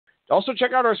Also,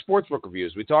 check out our sportsbook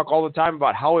reviews. We talk all the time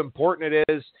about how important it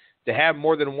is to have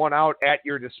more than one out at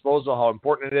your disposal, how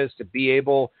important it is to be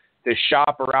able to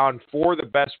shop around for the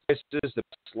best prices, the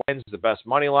best lines, the best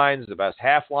money lines, the best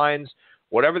half lines,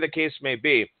 whatever the case may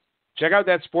be. Check out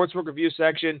that sportsbook review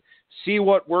section. See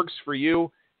what works for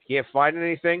you. If you can't find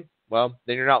anything, well,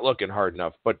 then you're not looking hard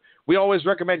enough. But we always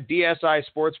recommend DSI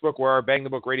Sportsbook, where our Bang the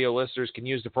Book radio listeners can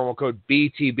use the promo code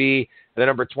BTB, the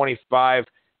number 25,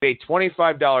 a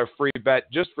 $25 free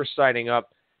bet just for signing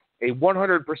up, a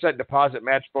 100% deposit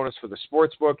match bonus for the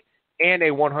sportsbook, and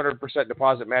a 100%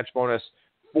 deposit match bonus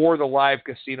for the live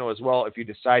casino as well if you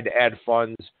decide to add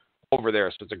funds over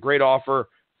there. So it's a great offer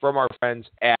from our friends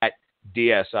at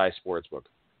DSI Sportsbook.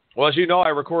 Well, as you know, I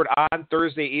record on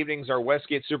Thursday evenings our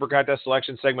Westgate SuperContest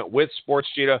Selections segment with Sports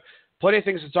Cheetah. Plenty of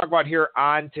things to talk about here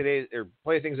on today, or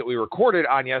plenty of things that we recorded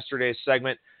on yesterday's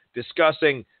segment,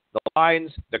 discussing the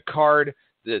lines, the card,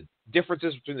 the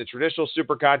differences between the traditional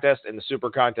Super Contest and the Super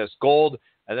Contest Gold,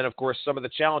 and then, of course, some of the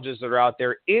challenges that are out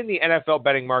there in the NFL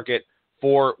betting market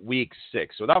for Week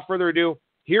 6. So without further ado,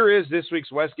 here is this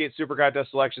week's Westgate Super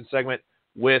Contest Selection segment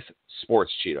with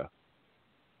Sports Cheetah.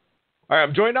 All right,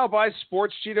 I'm joined now by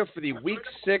Sports Cheetah for the Week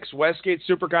 6 Westgate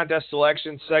Super Contest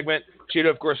Selection segment. Cheetah,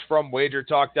 of course, from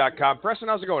WagerTalk.com. Preston,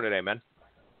 how's it going today, man?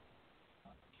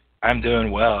 I'm doing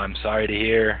well. I'm sorry to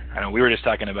hear. I know we were just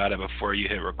talking about it before you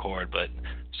hit record, but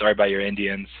sorry about your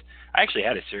Indians. I actually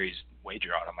had a series wager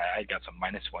on them. I got some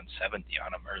minus 170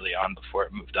 on them early on before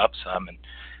it moved up some, and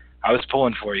I was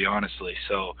pulling for you, honestly.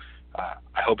 So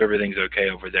I hope everything's okay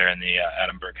over there in the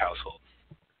Adam Burke household.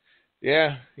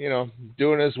 Yeah,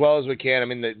 doing as well as we can. I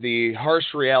mean, the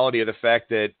harsh reality of the fact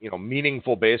that,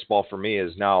 meaningful baseball for me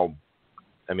is now,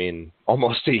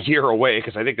 almost a year away,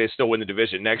 because I think they still win the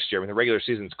division next year. I mean, the regular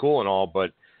season's cool and all,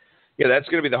 but, yeah, that's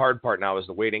going to be the hard part now is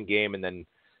the waiting game, and then,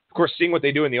 of course, seeing what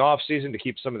they do in the offseason to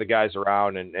keep some of the guys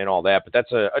around and all that. But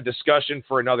that's a discussion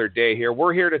for another day here.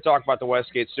 We're here to talk about the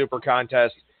Westgate Super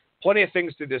Contest. Plenty of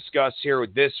things to discuss here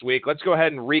this week. Let's go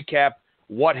ahead and recap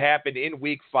what happened in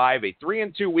Week 5, a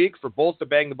 3-2 week for both the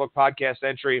Bang the Book podcast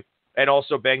entry and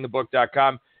also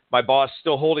BangTheBook.com. My boss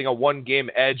still holding a one-game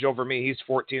edge over me. He's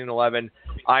 14-11.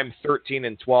 I'm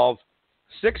 13-12.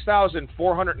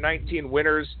 6,419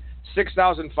 winners,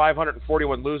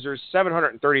 6,541 losers,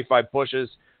 735 pushes,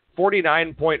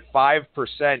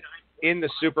 49.5% in the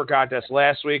Super Contest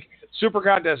last week. Super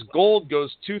Contest Gold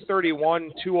goes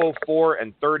 231, 204,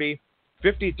 and 30,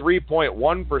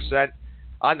 53.1%.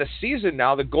 On the season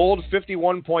now, the Gold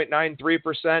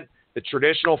 51.93%, the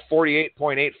traditional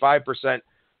 48.85%.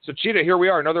 So, Cheetah, here we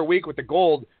are, another week with the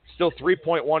Gold, still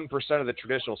 3.1% of the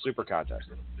traditional Super Contest.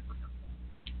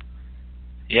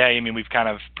 Yeah, we've kind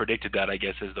of predicted that, I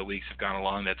guess, as the weeks have gone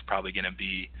along. That's probably going to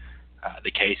be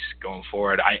the case going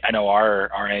forward. I know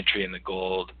our entry in the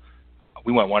Gold,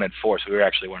 we went 1-4, so we were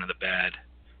actually one of the bad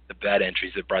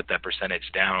entries that brought that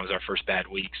percentage down. It was our first bad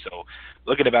week. So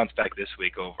looking to bounce back this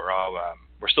week overall.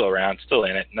 We're still around, still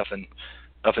in it. Nothing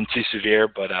too severe,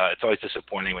 but it's always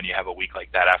disappointing when you have a week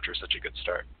like that after such a good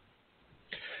start.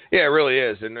 Yeah, it really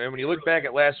is. And when you look back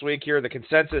at last week here, the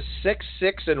consensus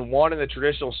 6-6-1 in the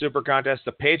traditional Super Contest.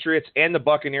 The Patriots and the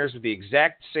Buccaneers with the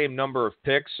exact same number of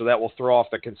picks, so that will throw off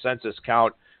the consensus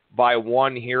count by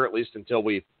one here, at least until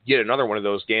we get another one of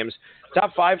those games.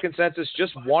 Top 5 consensus,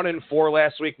 just 1-4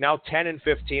 last week, now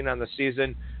 10-15 on the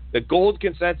season. The Gold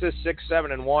consensus,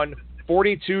 6-7-1,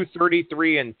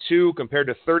 42-33-2 compared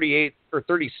to 36-38-2,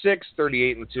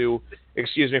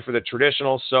 for the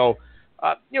traditional. So,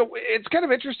 it's kind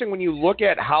of interesting when you look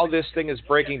at how this thing is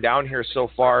breaking down here so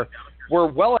far. We're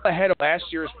well ahead of last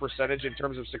year's percentage in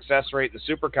terms of success rate in the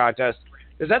Super Contest.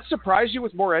 Does that surprise you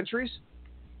with more entries?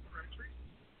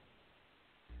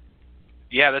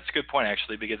 Yeah, that's a good point,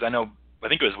 actually, because I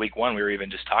think it was week 1 we were even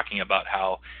just talking about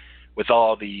how with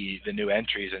all the new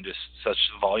entries and just such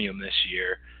volume this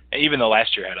year, and even though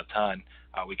last year had a ton,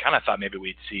 we kind of thought maybe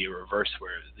we'd see a reverse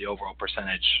where the overall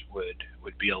percentage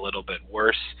would be a little bit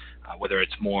worse, whether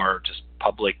it's more just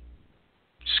public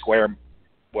square,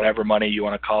 whatever money you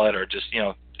want to call it, or just,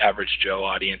 average Joe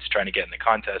audience trying to get in the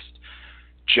contest.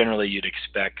 Generally, you'd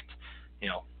expect,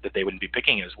 that they wouldn't be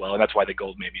picking as well, and that's why the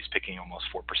Gold maybe is picking almost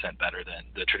 4% better than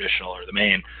the traditional or the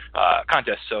main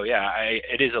contest. So, yeah,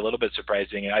 it is a little bit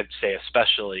surprising, and I'd say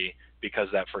especially because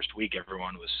that first week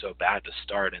everyone was so bad to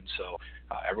start, and so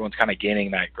everyone's kind of gaining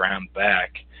that ground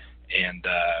back, and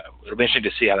it'll be interesting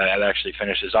to see how that actually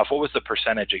finishes off. What was the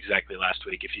percentage exactly last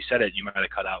week? If you said it, you might have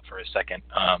cut out for a second.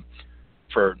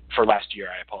 For last year,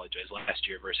 I apologize, last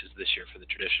year versus this year for the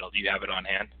traditional. Do you have it on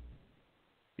hand?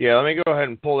 Yeah, let me go ahead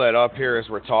and pull that up here as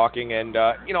we're talking. And,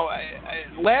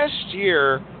 last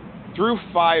year, through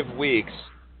 5 weeks,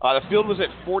 The field was at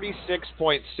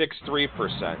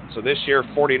 46.63%. So this year,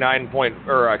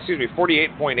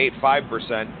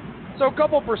 48.85%. So a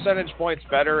couple percentage points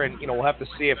better, and we'll have to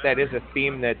see if that is a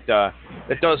theme that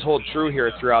does hold true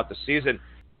here throughout the season.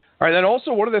 All right, then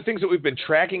also one of the things that we've been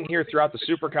tracking here throughout the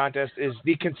Super Contest is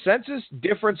the consensus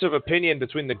difference of opinion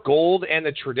between the gold and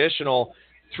the traditional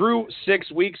through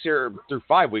 5 weeks,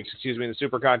 in the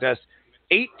Super Contest.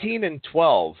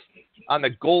 18-12 on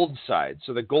the gold side.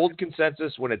 So the gold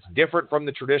consensus, when it's different from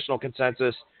the traditional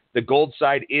consensus, the gold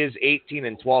side is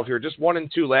 18-12 here. Just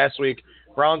 1-2 last week.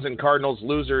 Browns and Cardinals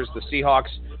losers. The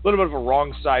Seahawks, a little bit of a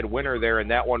wrong side winner there in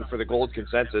that one for the gold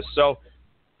consensus. So,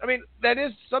 I mean, that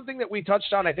is something that we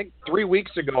touched on, I think, 3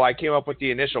 weeks ago. I came up with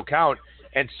the initial count,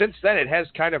 and since then it has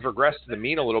kind of regressed to the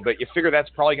mean a little bit. You figure that's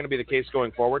probably going to be the case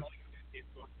going forward?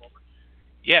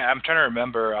 Yeah, I'm trying to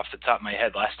remember off the top of my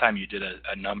head. Last time you did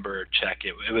a number check,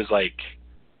 it was like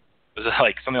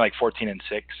something like 14-6,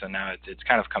 and now it's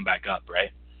kind of come back up, right?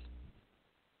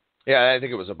 Yeah, I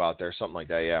think it was about there, something like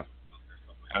that. Yeah.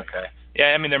 Okay.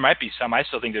 Yeah, I mean, there might be some. I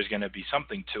still think there's going to be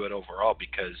something to it overall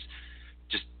because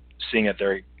just seeing that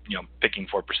they're picking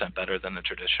 4% better than the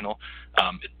traditional,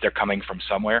 they're coming from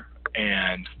somewhere,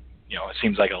 and it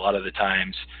seems like a lot of the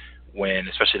times when,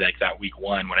 especially like that week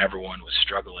one, when everyone was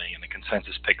struggling and the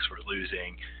consensus picks were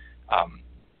losing,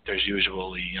 there's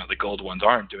usually, the gold ones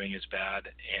aren't doing as bad,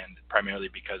 and primarily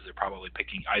because they're probably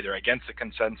picking either against the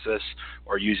consensus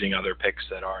or using other picks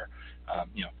that are,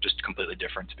 just completely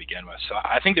different to begin with. So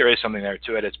I think there is something there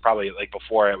to it. It's probably like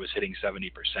before it was hitting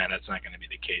 70%. That's not going to be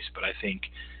the case, but I think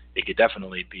it could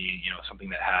definitely be, something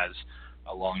that has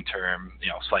a long-term,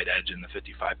 slight edge in the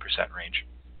 55% range.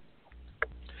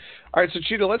 All right, so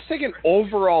Cheetah, let's take an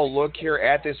overall look here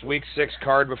at this Week 6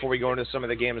 card before we go into some of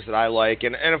the games that I like.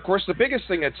 And of course, the biggest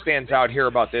thing that stands out here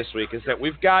about this week is that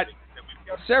we've got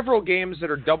several games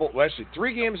that are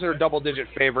three games that are double-digit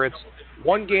favorites,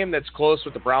 one game that's close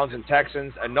with the Browns and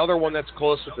Texans, another one that's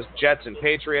close with the Jets and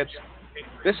Patriots.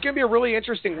 This is going to be a really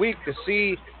interesting week to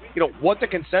see, what the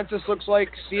consensus looks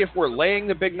like, see if we're laying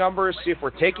the big numbers, see if we're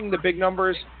taking the big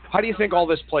numbers. How do you think all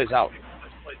this plays out?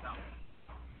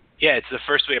 Yeah, it's the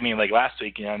first week. I mean, like last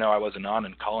week, I know I wasn't on,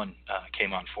 and Colin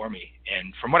came on for me.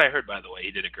 And from what I heard, by the way,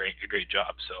 he did a great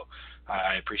job. So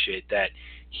I appreciate that.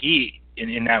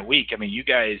 In that week, I mean, you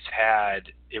guys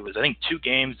had, it was, I think, 2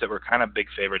 games that were kind of big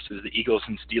favorites. It was the Eagles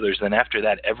and Steelers. Then after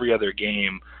that, every other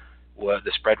game,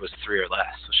 the spread was 3 or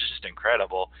less, which is just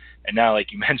incredible. And now,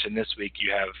 like you mentioned, this week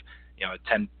you have,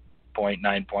 10-point,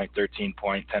 9-point,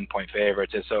 13-point, 10-point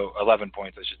favorites. And so 11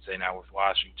 points, I should say, now with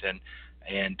Washington.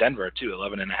 And Denver, too,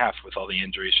 11.5 with all the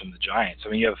injuries from the Giants. I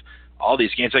mean, you have all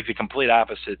these games, like the complete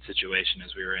opposite situation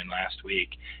as we were in last week.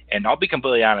 And I'll be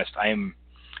completely honest, I'm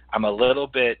a little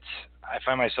bit – I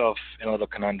find myself in a little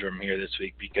conundrum here this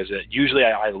week because usually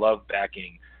I love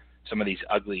backing some of these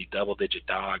ugly double-digit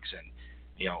dogs, and,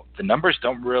 the numbers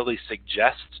don't really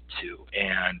suggest to.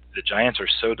 And the Giants are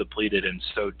so depleted and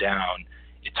so down,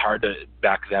 it's hard to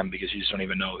back them because you just don't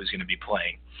even know who's going to be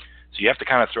playing. So you have to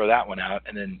kind of throw that one out.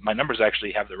 And then my numbers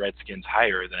actually have the Redskins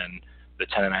higher than the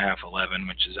 10.5, 11,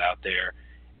 which is out there.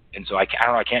 And so I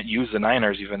can't use the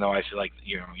Niners, even though I feel like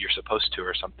you're supposed to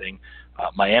or something.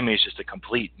 Miami is just a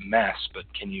complete mess. But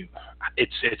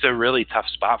it's a really tough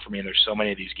spot for me, and there's so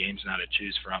many of these games now to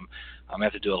choose from. I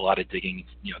have to do a lot of digging,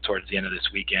 towards the end of this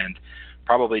weekend.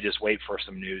 Probably just wait for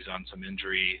some news on some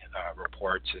injury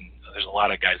reports. And there's a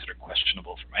lot of guys that are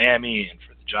questionable for Miami and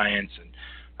for the Giants, and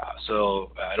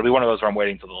so it'll be one of those where I'm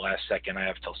waiting till the last second. I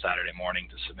have till Saturday morning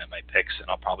to submit my picks, and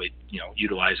I'll probably,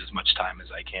 utilize as much time as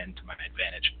I can to my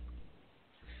advantage.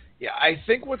 Yeah, I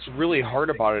think what's really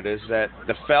hard about it is that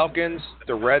the Falcons,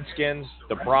 the Redskins,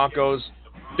 the Broncos,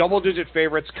 double-digit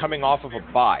favorites coming off of a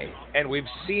bye. And we've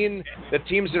seen the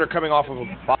teams that are coming off of a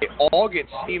bye all get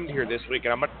steamed here this week,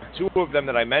 and I'm going to have 2 of them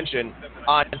that I mentioned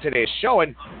on today's show.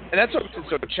 And that's what's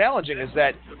so challenging is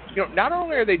that, not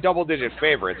only are they double-digit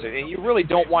favorites, and you really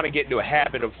don't want to get into a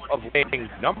habit of laying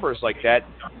numbers like that,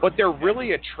 but they're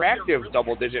really attractive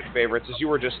double-digit favorites, as you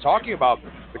were just talking about.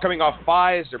 They're coming off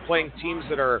byes. They're playing teams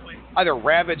that are either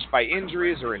ravaged by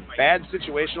injuries or in bad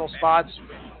situational spots.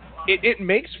 It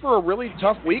makes for a really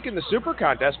tough week in the Super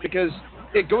Contest because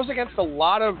it goes against a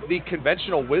lot of the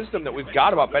conventional wisdom that we've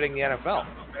got about betting the NFL.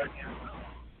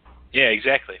 Yeah,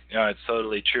 exactly. It's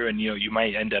totally true. And, you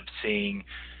might end up seeing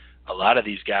a lot of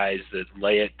these guys that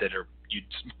lay it that are, you'd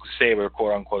say were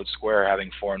quote-unquote square,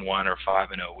 having 4-1 or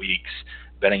 5-0 weeks,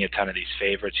 betting a ton of these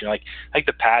favorites. Like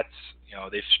the Pats,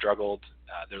 they've struggled.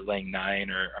 They're laying 9,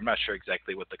 or I'm not sure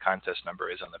exactly what the contest number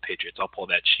is on the Patriots. I'll pull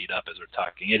that sheet up as we're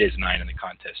talking. It is 9 in the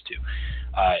contest, too.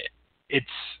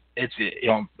 it's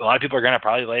a lot of people are going to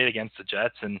probably lay it against the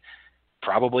Jets and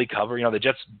probably cover. The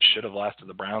Jets should have lost to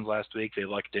the Browns last week. They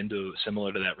lucked into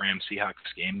similar to that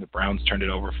Rams-Seahawks game. The Browns turned it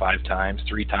over 5 times,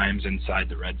 3 times inside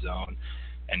the red zone,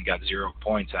 and got 0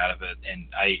 points out of it. And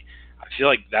I feel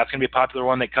like that's going to be a popular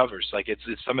one that covers. Like it's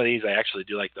some of these I actually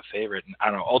do like the favorite. And I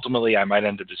don't know, ultimately I might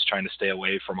end up just trying to stay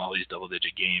away from all these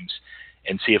double-digit games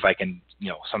and see if I can,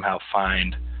 somehow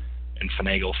find and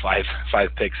finagle five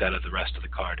picks out of the rest of the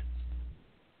card.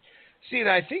 See, and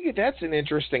I think that's an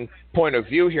interesting point of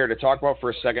view here to talk about for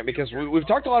a second, because we've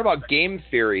talked a lot about game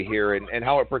theory here and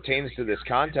how it pertains to this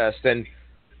contest, and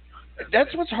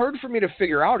that's what's hard for me to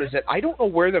figure out, is that I don't know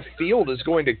where the field is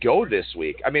going to go this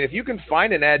week. I mean, if you can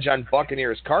find an edge on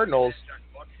Buccaneers-Cardinals,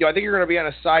 I think you're going to be on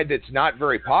a side that's not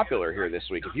very popular here this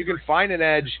week. If you can find an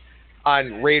edge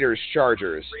on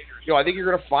Raiders-Chargers, I think you're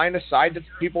going to find a side that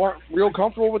people aren't real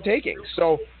comfortable with taking.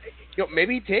 So,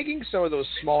 maybe taking some of those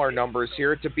smaller numbers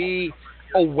here to be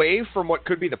away from what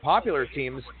could be the popular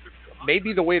teams may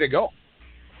be the way to go.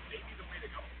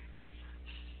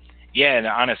 Yeah, and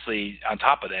honestly, on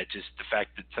top of that, just the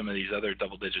fact that some of these other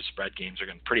double-digit spread games are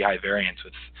going to be pretty high variance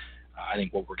with, I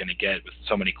think, what we're going to get with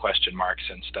so many question marks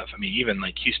and stuff. I mean, even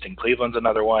like Houston-Cleveland's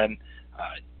another one,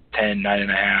 10,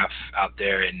 9.5 out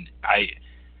there. And I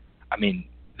mean,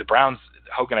 the Browns,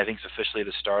 Hogan, I think, is officially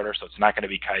the starter, so it's not going to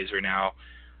be Kaiser now.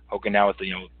 Hogan now with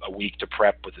a week to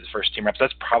prep with his first team reps.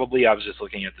 That's probably, I was just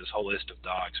looking at this whole list of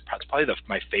dogs. That's probably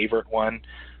my favorite one.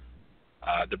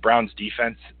 The Browns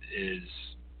defense is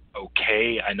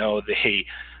okay. I know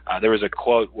there was a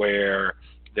quote where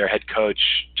their head coach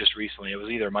just recently, it was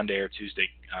either Monday or Tuesday,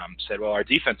 said, well, our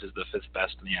defense is the 5th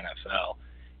best in the NFL.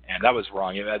 And that was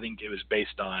wrong. I think it was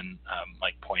based on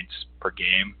like points per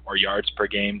game or yards per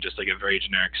game, just like a very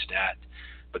generic stat.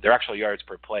 But their actual yards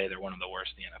per play, they're one of the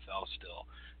worst in the NFL still.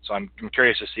 So I'm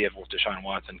curious to see if Deshaun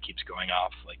Watson keeps going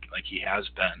off like he has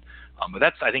been. But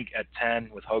that's, I think, at 10,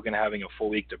 with Hogan having a full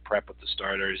week to prep with the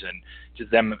starters and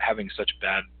just them having such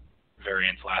bad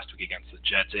variance last week against the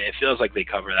Jets, it feels like they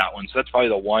cover that one. So that's probably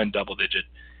the one double-digit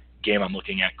game I'm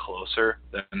looking at closer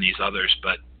than these others.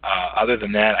 But other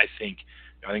than that, I think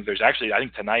there's actually, I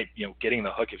think tonight, getting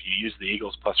the hook if you use the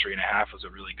Eagles plus 3.5 was a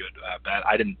really good bet.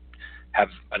 I didn't have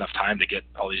enough time to get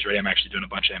all these ready. I'm actually doing a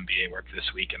bunch of NBA work this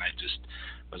week, and I just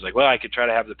was like, well, I could try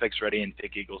to have the picks ready and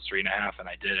pick Eagles 3.5, and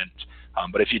I didn't.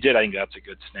 But if you did, I think that's a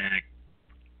good snag.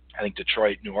 I think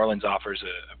Detroit, New Orleans offers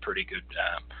a pretty good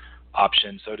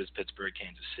option. So does Pittsburgh,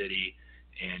 Kansas City,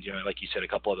 and like you said, a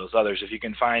couple of those others. If you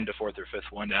can find a 4th or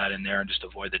 5th one to add in there and just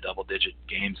avoid the double-digit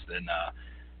games, then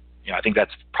I think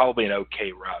that's probably an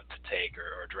okay route to take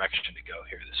or direction to go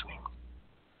here this week.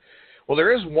 Well,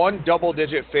 there is one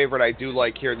double-digit favorite I do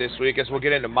like here this week, as we'll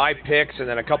get into my picks and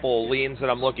then a couple of leans that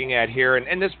I'm looking at here.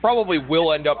 And this probably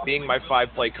will end up being my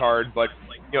 5-play card, but,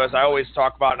 as I always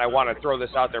talk about, and I want to throw this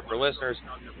out there for listeners,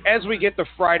 as we get the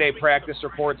Friday practice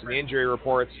reports and the injury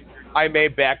reports, I may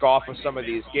back off of some of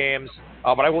these games,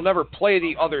 but I will never play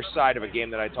the other side of a game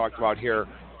that I talked about here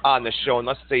on the show,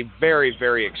 unless it's a very,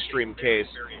 very extreme case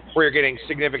where you're getting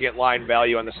significant line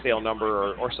value on the stale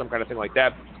number or some kind of thing like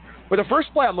that. But the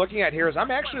first play I'm looking at here is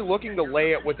I'm actually looking to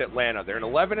lay it with Atlanta. They're an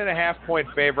 11.5-point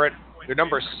favorite. They're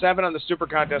number 7 on the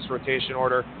SuperContest rotation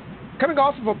order. Coming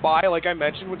off of a bye, like I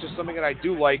mentioned, which is something that I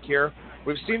do like here.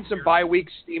 We've seen some bye week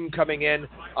steam coming in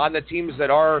on the teams that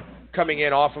are coming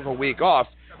in off of a week off.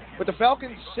 But the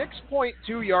Falcons,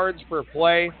 6.2 yards per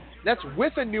play. That's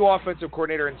with a new offensive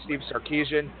coordinator in Steve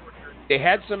Sarkisian. They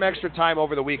had some extra time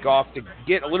over the week off to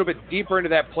get a little bit deeper into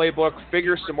that playbook,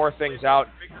 figure some more things out.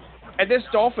 And this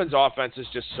Dolphins offense is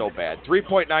just so bad.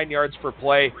 3.9 yards per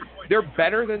play. They're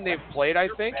better than they've played, I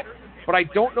think. But I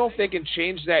don't know if they can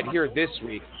change that here this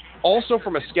week. Also,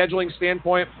 from a scheduling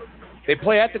standpoint, they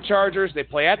play at the Chargers. They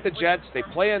play at the Jets. They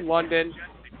play in London.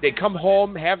 They come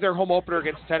home, have their home opener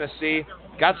against Tennessee.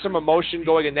 Got some emotion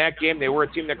going in that game. They were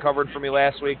a team that covered for me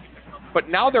last week. But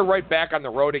now they're right back on the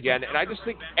road again. And I just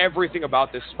think everything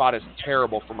about this spot is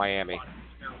terrible for Miami.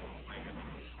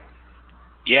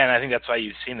 Yeah, and I think that's why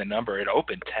you've seen the number. It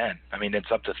opened 10. I mean,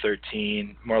 it's up to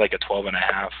 13, more like a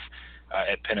 12.5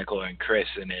 at Pinnacle and Chris,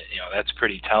 and that's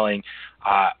pretty telling.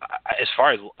 As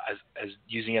far as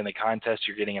using it in the contest,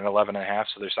 you're getting an 11.5,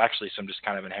 so there's actually some just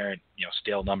kind of inherent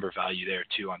stale number value there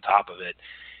too on top of it.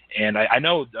 And I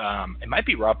know it might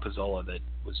be Rob Pizzola that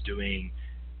was doing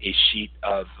a sheet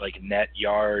of like net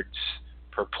yards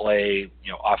per play,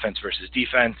 offense versus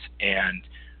defense, and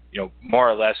more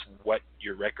or less what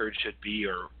your record should be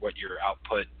or what your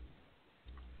output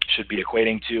should be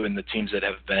equating to, and the teams that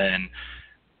have been,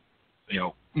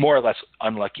 more or less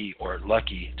unlucky or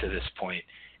lucky to this point.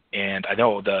 And I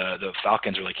know the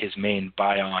Falcons are like his main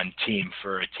buy-on team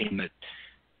for a team that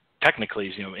technically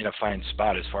is, in a fine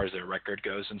spot as far as their record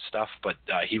goes and stuff. But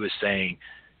he was saying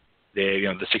the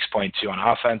 6.2 on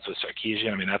offense with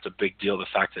Sarkisian, I mean, that's a big deal. The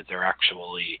fact that they're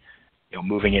actually,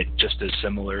 moving it just as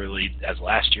similarly as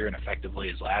last year and effectively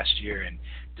as last year. And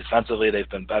defensively, they've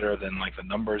been better than like the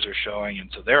numbers are showing. And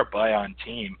so they're a buy-on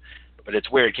team. But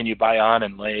it's weird. Can you buy on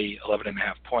and lay 11.5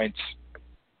 points?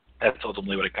 That's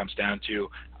ultimately what it comes down to.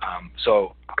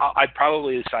 So I'd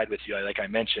probably side with you. Like I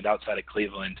mentioned, outside of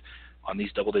Cleveland, on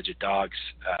these double-digit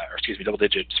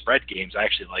double-digit spread games, I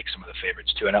actually like some of the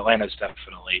favorites too. And Atlanta's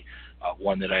definitely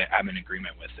one that I'm in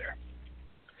agreement with there.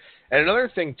 And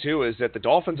another thing, too, is that the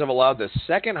Dolphins have allowed the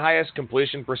second highest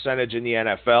completion percentage in the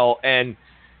NFL. And,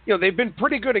 they've been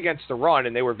pretty good against the run,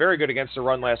 and they were very good against the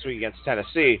run last week against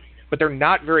Tennessee, but they're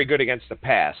not very good against the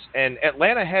pass. And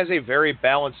Atlanta has a very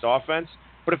balanced offense,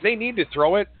 but if they need to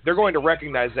throw it, they're going to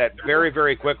recognize that very,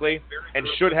 very quickly and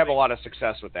should have a lot of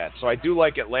success with that. So I do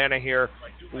like Atlanta here,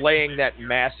 laying that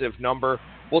massive number.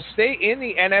 We'll stay in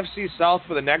the NFC South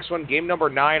for the next one, game number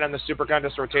 9 on the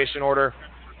SuperContest rotation order.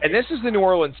 And this is the New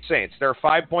Orleans Saints. They're a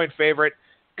 5-point favorite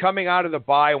coming out of the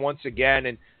bye once again.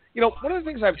 And, one of the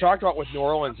things I've talked about with New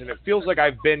Orleans, and it feels like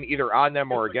I've been either on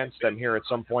them or against them here at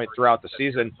some point throughout the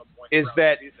season, is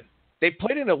that they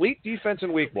played an elite defense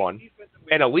in week 1,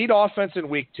 an elite offense in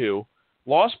week 2,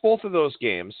 lost both of those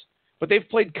games, but they've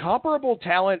played comparable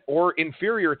talent or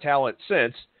inferior talent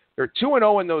since. They're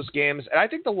 2-0 in those games, and I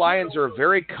think the Lions are a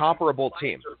very comparable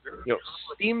team.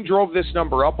 Steam drove this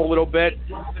number up a little bit.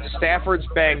 Stafford's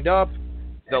banged up.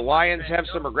 The Lions have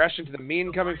some regression to the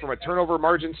mean coming from a turnover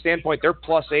margin standpoint. They're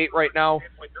 +8 right now.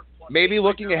 Maybe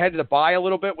looking ahead to the bye a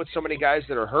little bit with so many guys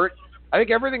that are hurt. I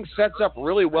think everything sets up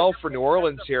really well for New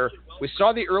Orleans here. We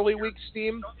saw the early week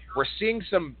steam. We're seeing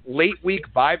some late week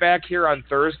buyback here on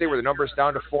Thursday where the number's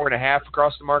down to 4.5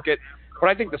 across the market. But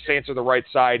I think the Saints are the right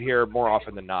side here more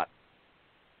often than not.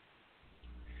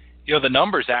 The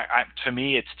numbers, to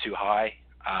me, it's too high.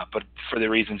 But for the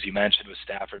reasons you mentioned with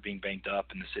Stafford being banged up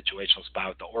and the situational spot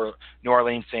with the New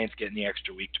Orleans Saints getting the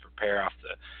extra week to prepare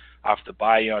off the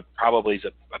bye, it probably is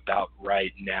about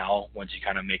right now once you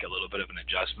kind of make a little bit of an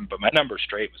adjustment. But my number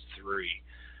straight was 3.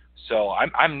 So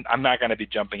I'm not going to be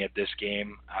jumping at this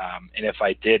game. And if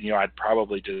I did, I'd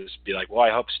probably just be like, well,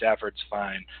 I hope Stafford's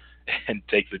fine and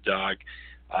take the dog.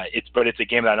 But it's a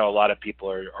game that I know a lot of people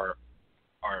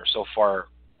are so far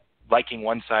liking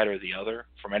one side or the other.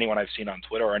 From anyone I've seen on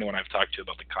Twitter or anyone I've talked to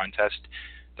about the contest,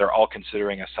 they're all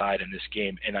considering a side in this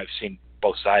game, and I've seen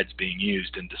both sides being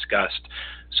used and discussed.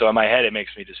 So in my head, it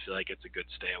makes me just feel like it's a good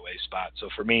stay-away spot. So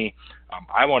for me,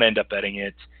 I won't end up betting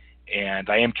it, and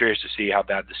I am curious to see how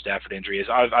bad the Stafford injury is.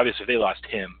 Obviously, if they lost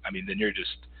him, then you're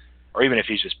just, or even if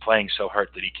he's just playing so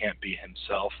hurt that he can't be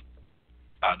himself,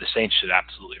 the Saints should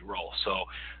absolutely roll. So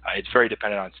it's very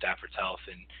dependent on Stafford's health,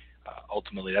 and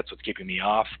ultimately that's what's keeping me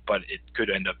off, but it could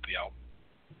end up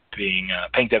being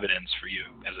paying dividends for you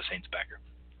as a Saints backer.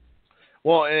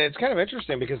 Well, and it's kind of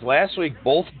interesting because last week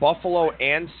both Buffalo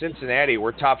and Cincinnati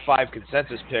were top 5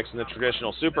 consensus picks in the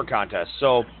traditional Super Contest.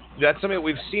 So that's something that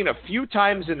we've seen a few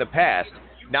times in the past,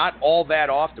 not all that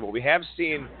often, but we have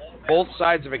seen both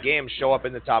sides of a game show up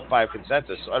in the top 5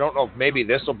 consensus. So I don't know if maybe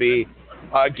this will be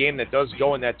a game that does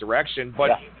go in that direction.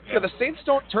 But the Saints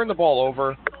don't turn the ball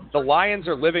over. The Lions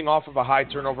are living off of a high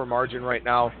turnover margin right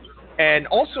now. And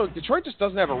also, Detroit just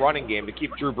doesn't have a running game to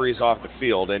keep Drew Brees off the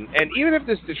field. And even if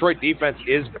this Detroit defense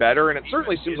is better, and it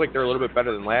certainly seems like they're a little bit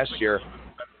better than last year,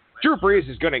 Drew Brees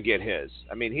is going to get his.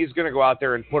 He's going to go out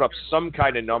there and put up some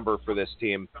kind of number for this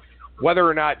team. Whether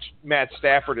or not Matt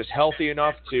Stafford is healthy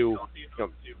enough to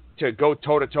go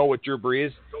toe-to-toe with Drew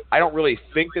Brees, I don't really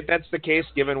think that that's the case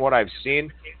given what I've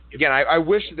seen. Again, I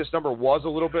wish that this number was a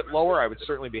little bit lower. I would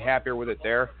certainly be happier with it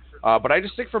there. But I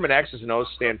just think from an X's and O's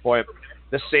standpoint,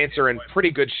 the Saints are in pretty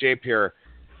good shape here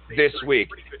this week.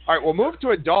 All right, we'll move to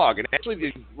a dog. And actually,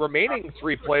 the remaining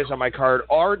 3 plays on my card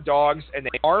are dogs, and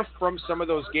they are from some of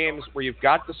those games where you've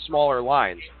got the smaller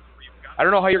lines. I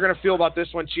don't know how you're going to feel about this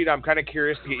one, Cheetah. I'm kind of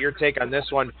curious to get your take on this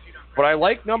one. But I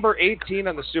like number 18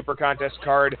 on the Super Contest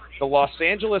card, the Los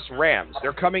Angeles Rams.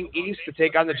 They're coming east to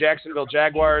take on the Jacksonville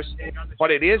Jaguars,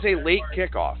 but it is a late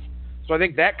kickoff. So I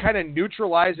think that kind of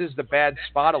neutralizes the bad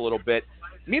spot a little bit.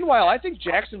 Meanwhile, I think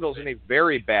Jacksonville's in a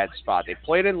very bad spot. They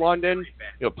played in London,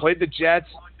 played the Jets,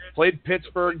 played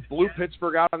Pittsburgh, blew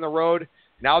Pittsburgh out on the road.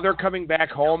 Now they're coming back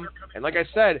home. And like I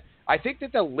said, I think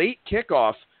that the late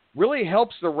kickoff really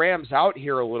helps the Rams out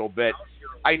here a little bit.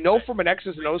 I know from an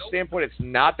X's and O's standpoint, it's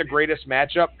not the greatest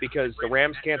matchup because the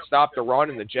Rams can't stop the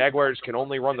run and the Jaguars can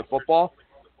only run the football.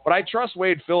 But I trust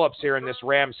Wade Phillips here in this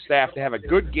Rams staff to have a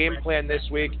good game plan this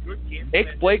week,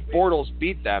 make Blake Bortles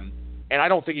beat them, and I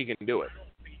don't think he can do it.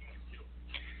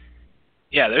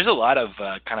 Yeah, there's a lot of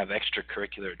kind of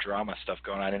extracurricular drama stuff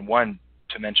going on. And one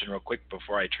to mention real quick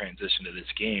before I transition to this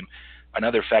game,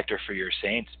 another factor for your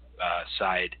Saints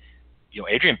side,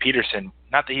 Adrian Peterson,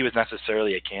 not that he was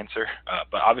necessarily a cancer,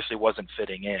 but obviously wasn't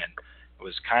fitting in. It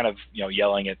was kind of,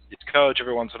 yelling at his coach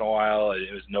every once in a while.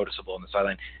 It was noticeable on the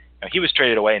sideline. He was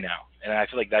traded away now, and I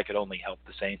feel like that could only help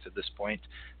the Saints at this point.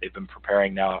 They've been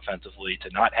preparing now offensively to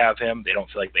not have him. They don't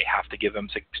feel like they have to give him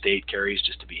 6 to 8 carries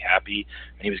just to be happy.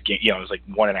 And he was, it was like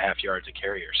 1.5 yards a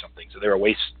carry or something. So they were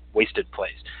wasted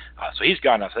plays. So he's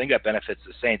gone now. So I think that benefits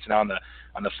the Saints. Now on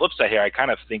the flip side here, I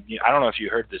kind of think, I don't know if you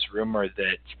heard this rumor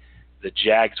that the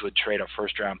Jags would trade a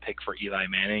first-round pick for Eli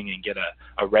Manning and get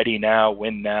a ready now,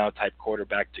 win now type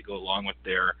quarterback to go along with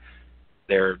their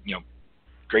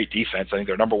great defense. I think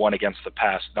they're number 1 against the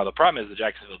pass. Now, the problem is the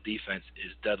Jacksonville defense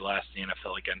is dead last in the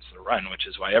NFL against the run, which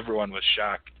is why everyone was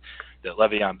shocked that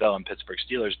Le'Veon Bell and Pittsburgh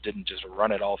Steelers didn't just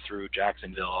run it all through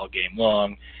Jacksonville all game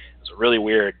long. It was a really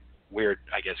weird,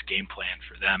 I guess, game plan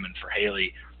for them and for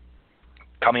Haley.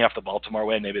 Coming off the Baltimore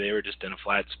win, maybe they were just in a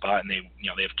flat spot, and they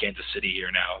have Kansas City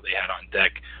here now. They had on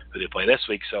deck who they play this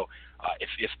week. So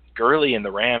if Gurley and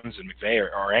the Rams and McVay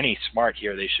are any smart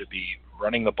here, they should be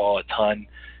running the ball a ton.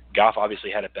 Goff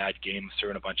obviously had a bad game,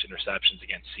 throwing a bunch of interceptions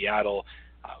against Seattle.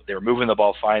 They were moving the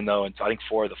ball fine, though, and so I think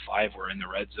 4 of the 5 were in the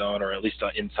red zone, or at least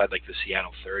inside like the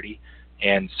Seattle 30.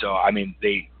 And so, I mean,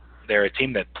 they're a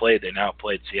team that played. They now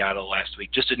played Seattle last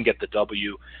week, just didn't get the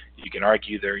W. You can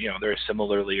argue they're a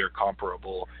similarly or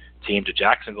comparable team to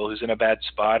Jacksonville, who's in a bad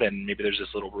spot, and maybe there's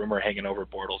this little rumor hanging over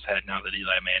Bortles' head now that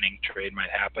Eli Manning trade might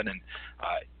happen. And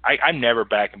I'm never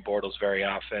backing Bortles very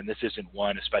often. This isn't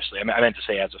one, especially. I meant to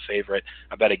say as a favorite.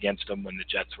 I bet against him when the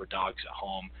Jets were dogs at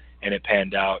home, and it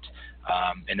panned out.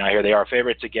 And now here they are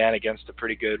favorites again against a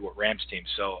pretty good Rams team.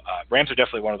 So Rams are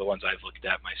definitely one of the ones I've looked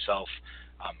at myself.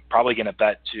 Probably going to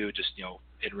bet too, just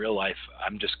in real life,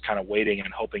 I'm just kind of waiting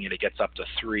and hoping it gets up to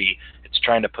 3. It's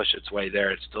trying to push its way there.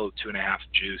 It's still 2.5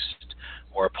 juiced,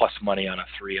 or plus money on a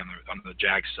 3 on the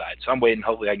Jags side. So I'm waiting.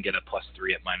 Hopefully I can get a plus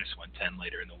 3 at minus 110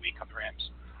 later in the week on the Rams.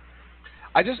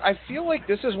 I feel like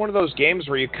this is one of those games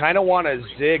where you kind of want to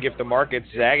zig if the market's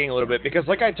zagging a little bit, because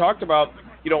like I talked about,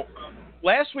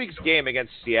 last week's game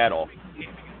against Seattle,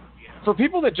 for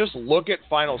people that just look at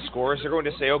final scores, they're going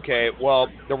to say, okay, well,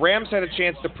 the Rams had a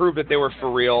chance to prove that they were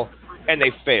for real, and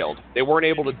they failed. They weren't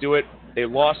able to do it. They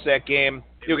lost that game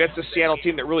against the Seattle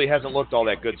team that really hasn't looked all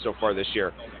that good so far this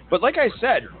year. But like I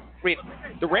said,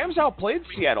 the Rams outplayed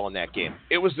Seattle in that game.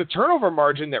 It was the turnover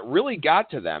margin that really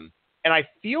got to them. And I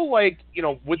feel like,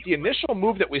 with the initial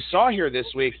move that we saw here this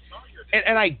week,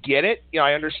 and I get it.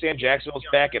 I understand Jacksonville's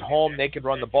back at home. They could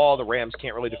run the ball. The Rams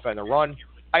can't really defend the run.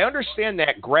 I understand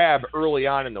that grab early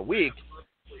on in the week,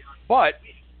 but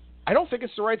I don't think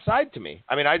it's the right side to me.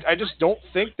 I mean, I just don't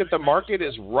think that the market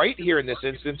is right here in this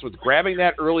instance with grabbing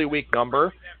that early week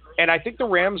number. And I think the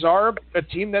Rams are a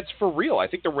team that's for real. I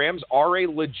think the Rams are a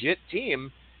legit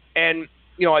team. And,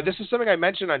 this is something I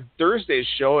mentioned on Thursday's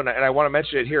show, and I want to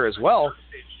mention it here as well.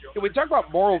 We talk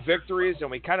about moral victories,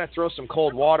 and we kind of throw some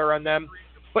cold water on them.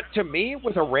 But to me,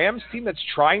 with a Rams team that's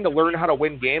trying to learn how to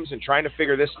win games and trying to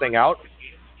figure this thing out,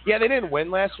 yeah, they didn't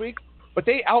win last week, but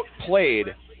they outplayed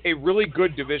a really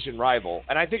good division rival.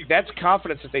 And I think that's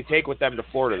confidence that they take with them to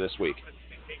Florida this week.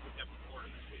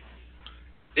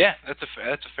 Yeah, that's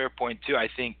a fair point, too. I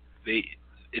think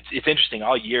it's interesting.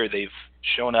 All year they've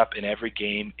shown up in every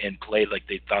game and played like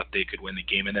they thought they could win the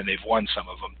game, and then they've won some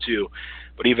of them, too.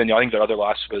 But even, I think their other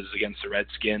loss was against the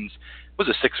Redskins. It was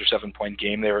a 6 or 7 point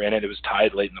game. They were in it. It was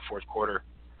tied late in the fourth quarter.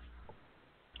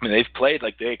 I mean, they've played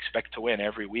like they expect to win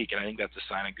every week, and I think that's a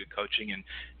sign of good coaching. And,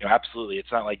 absolutely,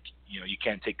 it's not like, you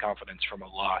can't take confidence from a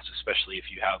loss, especially if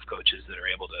you have coaches that are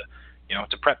able to,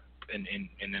 to prep and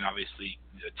then obviously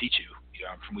teach you,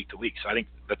 from week to week. So I think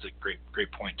that's a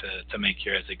great point to make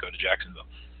here as they go to Jacksonville.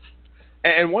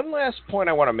 And one last point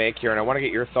I want to make here, and I want to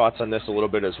get your thoughts on this a little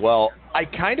bit as well. I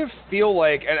kind of feel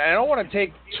like, and I don't want to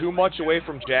take too much away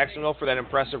from Jacksonville for that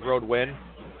impressive road win,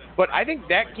 but I think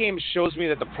that game shows me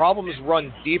that the problems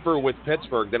run deeper with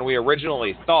Pittsburgh than we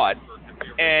originally thought.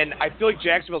 And I feel like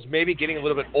Jacksonville's maybe getting a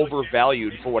little bit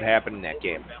overvalued for what happened in that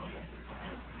game.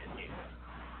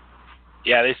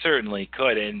 Yeah, they certainly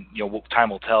could. And, time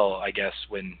will tell, I guess,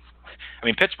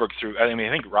 Pittsburgh I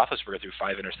think Roethlisberger threw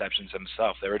 5 interceptions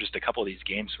himself. There were just a couple of these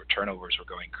games where turnovers were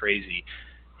going crazy.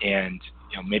 And,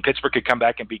 maybe Pittsburgh could come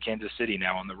back and beat Kansas City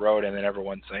now on the road, and then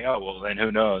everyone's saying, oh, well, then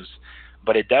who knows?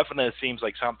 But it definitely seems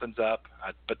like something's up.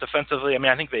 But defensively,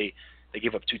 I think they They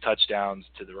gave up 2 touchdowns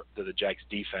to the Jags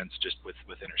defense just with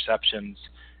interceptions.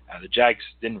 The Jags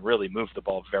didn't really move the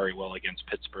ball very well against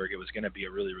Pittsburgh. It was going to be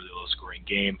a really, really low-scoring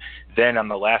game. Then on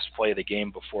the last play of the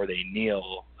game before they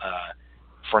kneel,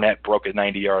 Fournette broke a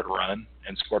 90-yard run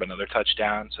and scored another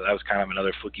touchdown. So that was kind of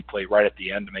another fluky play right at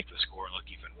the end to make the score look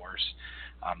even worse.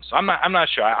 So I'm not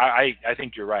sure. I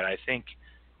think you're right. I think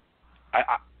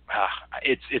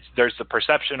there's the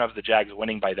perception of the Jags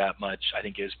winning by that much. I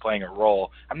think is playing a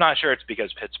role. I'm not sure it's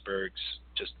because Pittsburgh's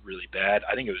just really bad.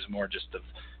 I think it was more just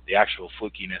the actual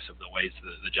flukiness of the ways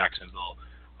the Jacksonville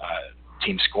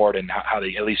team scored and how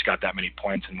they at least got that many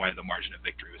points and why the margin of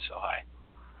victory was so high.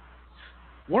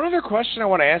 One other question I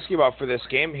want to ask you about for this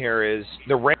game here is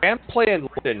the Rams play in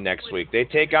London next week. They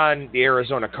take on the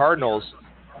Arizona Cardinals.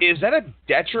 Is that a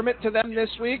detriment to them this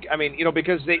week? I mean,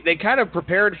 because they kind of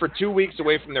prepared for 2 weeks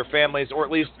away from their families, or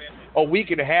at least a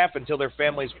week and a half until their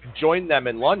families join them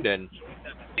in London.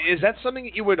 Is that something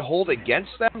that you would hold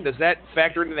against them? Does that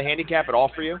factor into the handicap at all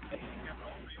for you?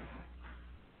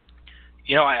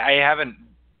 I haven't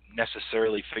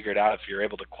necessarily figured out if you're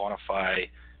able to quantify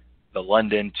the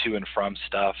London to and from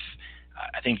stuff.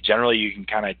 I think generally you can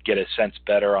kind of get a sense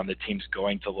better on the teams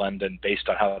going to London based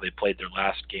on how they played their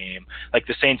last game. Like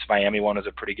the Saints-Miami one is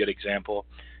a pretty good example.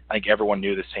 I think everyone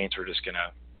knew the Saints were just going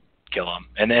to kill them,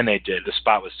 and then they did. The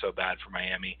spot was so bad for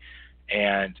Miami.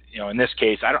 And, in this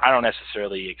case, I don't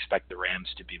necessarily expect the Rams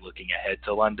to be looking ahead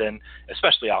to London,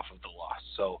 especially off of the loss.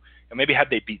 So maybe had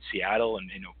they beat Seattle and,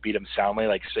 beat them soundly,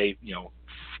 like say,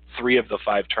 3 of the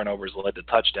 5 turnovers led to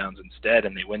touchdowns instead,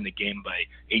 and they win the game by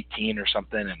 18 or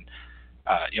something. And,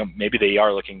 maybe they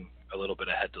are looking a little bit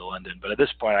ahead to London. But at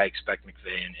this point, I expect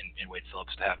McVay and Wade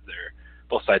Phillips to have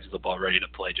both sides of the ball ready to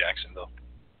play Jacksonville.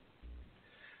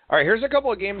 All right, here's a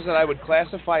couple of games that I would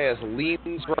classify as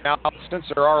leans right now. Since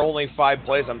there are only 5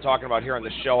 plays I'm talking about here on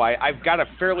the show, I've got a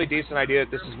fairly decent idea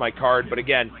that this is my card, but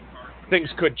again, things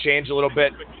could change a little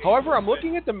bit. However, I'm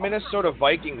looking at the Minnesota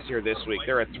Vikings here this week.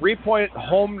 They're a 3-point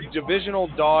home divisional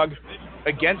dog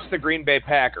against the Green Bay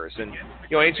Packers. And,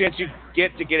 any chance you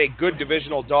get a good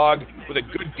divisional dog with a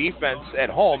good defense at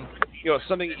home, it's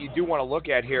something that you do want to look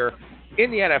at here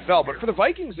in the NFL. But for the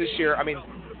Vikings this year, I mean,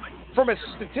 from a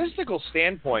statistical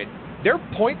standpoint, they're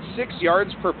 0.6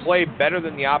 yards per play better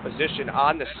than the opposition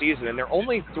on the season, and they're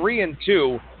only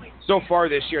 3-2 so far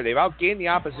this year. They've outgained the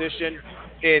opposition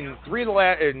in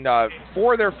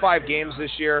 4 of their 5 games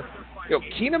this year.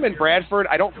 Keenum and Bradford,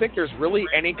 I don't think there's really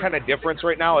any kind of difference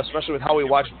right now, especially with how we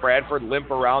watched Bradford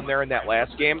limp around there in that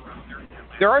last game.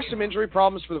 There are some injury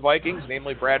problems for the Vikings,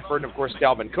 namely Bradford and, of course,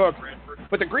 Dalvin Cook.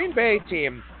 But the Green Bay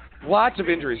team, lots of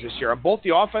injuries this year on both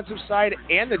the offensive side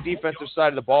and the defensive side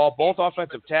of the ball. Both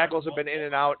offensive tackles have been in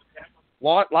and out.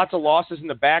 Lots of losses in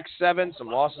the back 7, some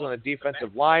losses on the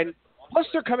defensive line. Plus,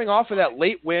 they're coming off of that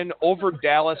late win over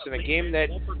Dallas in a game that,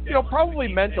 probably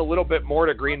meant a little bit more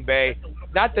to Green Bay.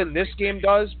 Not than this game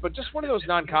does, but just one of those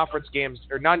non-conference games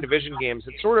or non-division games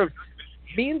that sort of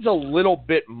means a little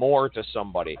bit more to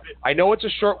somebody. I know it's a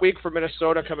short week for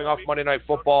Minnesota coming off Monday Night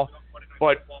Football,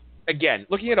 but again,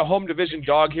 looking at a home division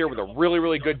dog here with a really,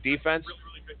 really good defense,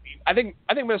 I think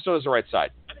Minnesota's the right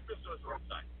side.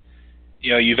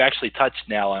 You've actually touched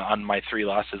now on my 3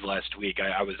 losses last week.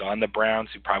 I was on the Browns,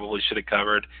 who probably should have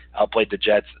covered. Outplayed the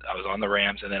Jets. I was on the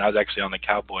Rams, and then I was actually on the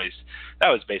Cowboys. That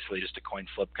was basically just a coin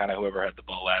flip, kind of whoever had the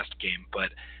ball last game. But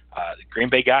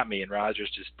Green Bay got me, and Rodgers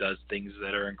just does things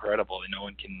that are incredible. No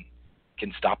one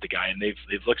can stop the guy, and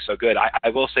they've looked so good. I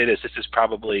will say this is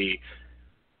probably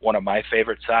one of my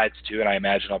favorite sides, too, and I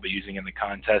imagine I'll be using in the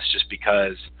contest just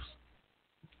because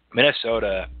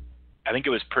Minnesota – I think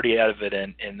it was pretty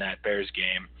evident in that Bears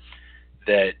game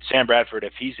that Sam Bradford,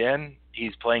 if he's in,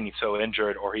 he's playing so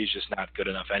injured or he's just not good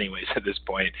enough anyways at this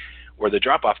point, where the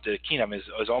drop-off to Keenum is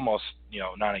almost,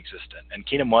 non-existent. And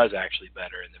Keenum was actually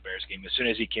better in the Bears game. As soon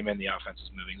as he came in, the offense was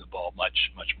moving the ball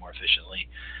much, much more efficiently.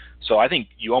 So I think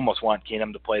you almost want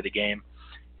Keenum to play the game.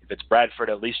 If it's Bradford,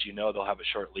 at least they'll have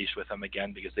a short leash with him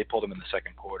again because they pulled him in the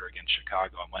second quarter against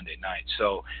Chicago on Monday night.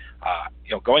 So,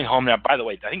 going home now, by the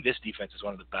way, I think this defense is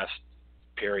one of the best,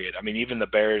 period. I mean, even the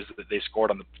Bears, they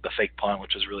scored on the fake punt,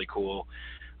 which was really cool.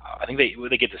 I think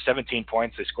they get to 17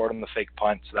 points. They scored on the fake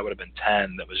punt, so that would have been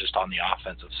 10. That was just on the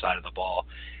offensive side of the ball.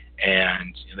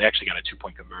 And they actually got a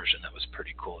 2-point conversion. That was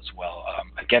pretty cool as well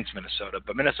against Minnesota.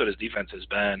 But Minnesota's defense has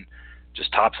been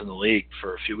just tops in the league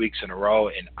for a few weeks in a row.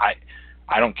 And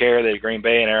I don't care that Green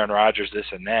Bay and Aaron Rodgers, this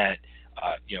and that.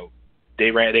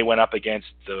 They went up against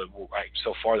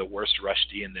so far the worst rush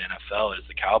D in the NFL is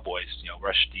the Cowboys,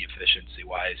 rush D efficiency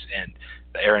wise, and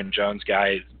the Aaron Jones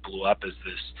guy blew up as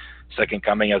this second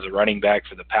coming as a running back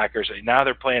for the Packers. Now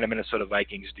they're playing a Minnesota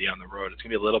Vikings D on the road. It's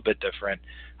going to be a little bit different,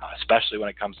 especially when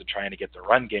it comes to trying to get the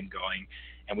run game going.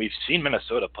 And we've seen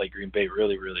Minnesota play Green Bay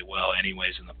really, really well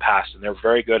anyways in the past. And they're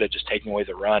very good at just taking away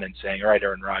the run and saying, all right,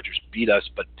 Aaron Rodgers beat us.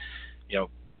 But,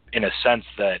 in a sense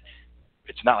that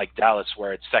it's not like Dallas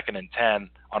where it's 2nd and 10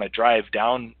 on a drive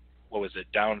down,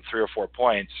 down 3 or 4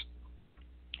 points.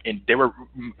 And they were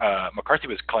McCarthy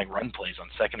was calling run plays on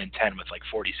 2nd and 10 with like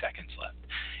 40 seconds left,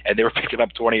 and they were picking up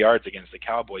 20 yards against the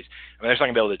Cowboys. I mean, they're not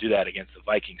going to be able to do that against the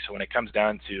Vikings. So when it comes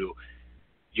down to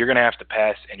you're going to have to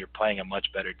pass, and you're playing a much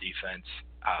better defense,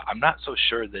 I'm not so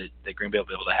sure that Green Bay will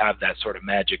be able to have that sort of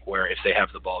magic where if they have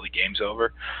the ball, the game's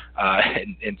over.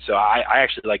 And so I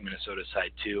actually like Minnesota's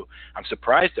side too. I'm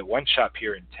surprised at one shop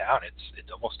here in town.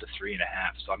 It's almost a 3.5.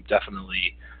 So I'm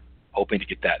definitely hoping to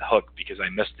get that hook because I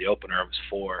missed the opener. It was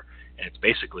 4, and it's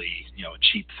basically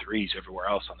cheap 3s everywhere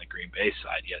else on the Green Bay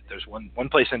side. Yet there's one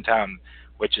place in town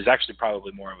which is actually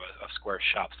probably more of a square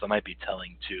shop, so that might be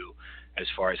telling too as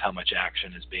far as how much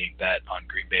action is being bet on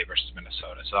Green Bay versus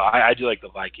Minnesota. So I do like the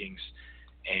Vikings,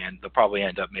 and they'll probably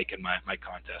end up making my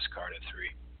contest card at 3.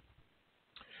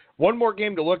 One more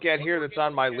game to look at here that's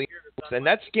on my list, and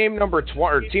that's team number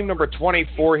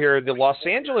 24 here, the Los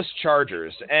Angeles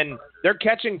Chargers, and they're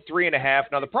catching 3.5.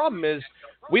 Now, the problem is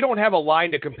we don't have a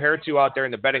line to compare to out there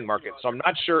in the betting market, so I'm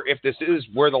not sure if this is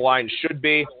where the line should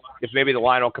be, if maybe the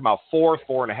line will come out 4,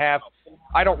 4.5.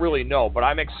 I don't really know, but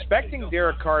I'm expecting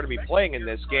Derek Carr to be playing in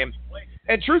this game.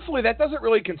 And truthfully, that doesn't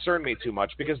really concern me too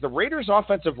much because the Raiders'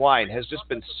 offensive line has just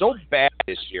been so bad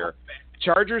this year.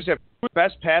 Chargers have 2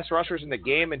 best pass rushers in the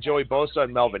game in Joey Bosa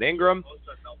and Melvin Ingram.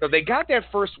 So they got that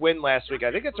first win last week.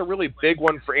 I think it's a really big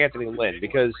one for Anthony Lynn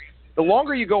because the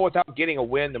longer you go without getting a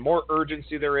win, the more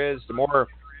urgency there is, the more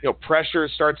pressure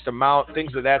starts to mount,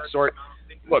 things of that sort.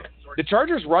 Look, the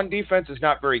Chargers' run defense is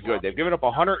not very good. They've given up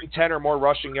 110 or more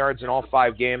rushing yards in all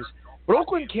 5 games, but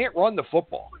Oakland can't run the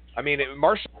football. I mean,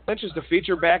 Marshall Lynch is the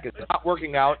feature back. It's not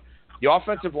working out. The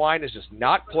offensive line is just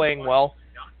not playing well.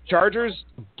 Chargers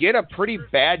get a pretty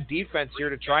bad defense here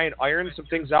to try and iron some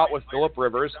things out with Phillip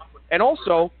Rivers. And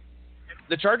also,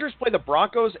 the Chargers play the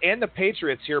Broncos and the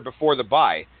Patriots here before the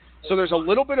bye. So there's a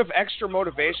little bit of extra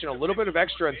motivation, a little bit of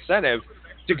extra incentive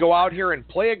to go out here and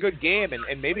play a good game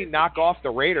and maybe knock off the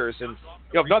Raiders. And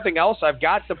if nothing else, I've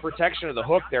got the protection of the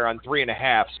hook there on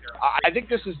 3.5. I think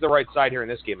this is the right side here in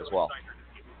this game as well.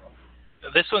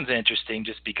 This one's interesting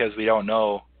just because we don't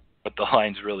know what the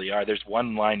lines really are. There's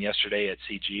one line yesterday at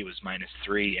CG was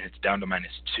 -3, and it's down to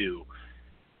 -2.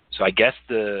 So I guess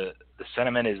the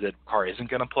sentiment is that Carr isn't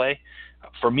going to play.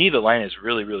 For me, the line is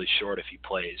really, really short if he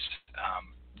plays.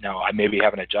 Now, I maybe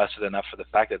haven't adjusted enough for the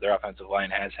fact that their offensive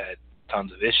line has had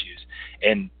tons of issues.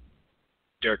 And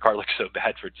Derek Carr looked so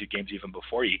bad for 2 games even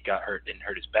before he got hurt and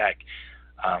hurt his back.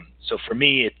 So for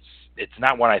me, it's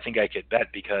not one I think I could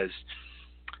bet because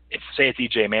if, say, it's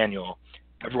E.J. Manuel,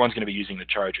 everyone's going to be using the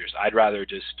Chargers. I'd rather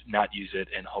just not use it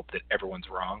and hope that everyone's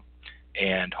wrong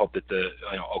and hope that the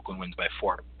Oakland wins by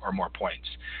 4 or more points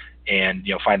and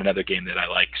find another game that I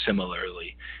like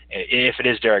similarly. If it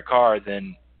is Derek Carr,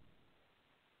 then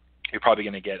you're probably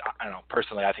going to get, I don't know,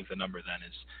 personally I think the number then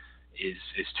is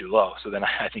too low. So then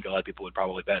I think a lot of people would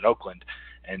probably bet Oakland.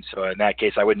 And so in that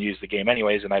case, I wouldn't use the game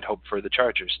anyways, and I'd hope for the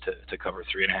Chargers to cover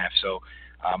 3.5. So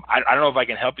I don't know if I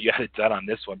can help you out on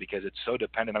this one because it's so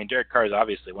dependent. I mean, Derek Carr is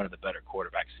obviously one of the better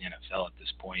quarterbacks in the NFL at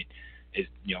this point.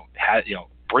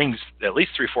 Brings at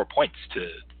least 3-4 points to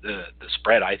the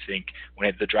spread, I think,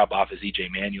 when the drop-off is E.J.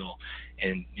 Manuel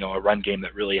and, a run game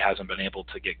that really hasn't been able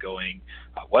to get going,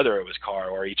 whether it was Carr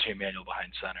or E.J. Manuel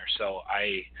behind center. So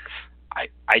I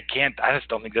just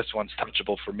don't think this one's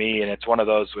touchable for me. And it's one of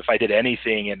those, if I did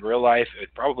anything in real life, it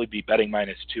would probably be betting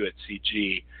 -2 at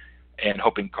CG and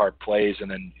hoping Carr plays and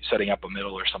then setting up a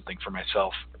middle or something for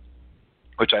myself,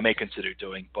 which I may consider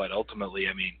doing. But ultimately,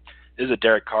 I mean, this is a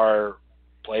Derek Carr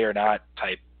play or not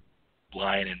type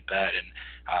line and bet. And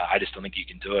I just don't think you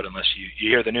can do it unless you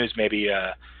hear the news maybe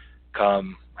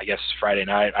come, I guess, Friday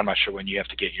night. I'm not sure when you have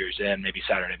to get yours in, maybe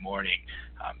Saturday morning.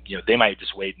 They might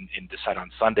just wait and decide on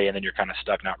Sunday, and then you're kind of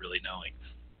stuck not really knowing.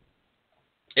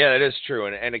 Yeah, that is true.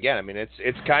 And again, I mean,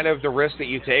 it's kind of the risk that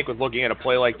you take with looking at a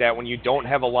play like that when you don't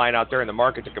have a line out there in the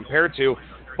market to compare to.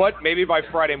 But maybe by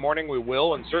Friday morning we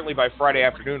will, and certainly by Friday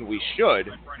afternoon we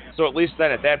should. So at least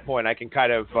then at that point I can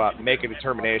kind of make a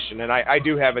determination. And I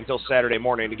do have until Saturday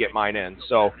morning to get mine in.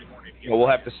 So we'll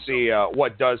have to see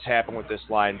what does happen with this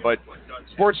line. But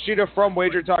Sports Cheetah from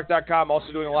WagerTalk.com,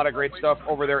 also doing a lot of great stuff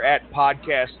over there at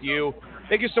Podcast U.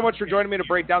 Thank you so much for joining me to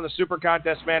break down the Super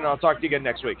Contest, man, and I'll talk to you again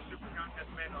next week.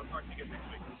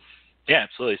 Yeah,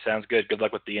 absolutely. Sounds good. Good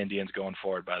luck with the Indians going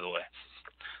forward, by the way.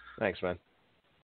 Thanks, man.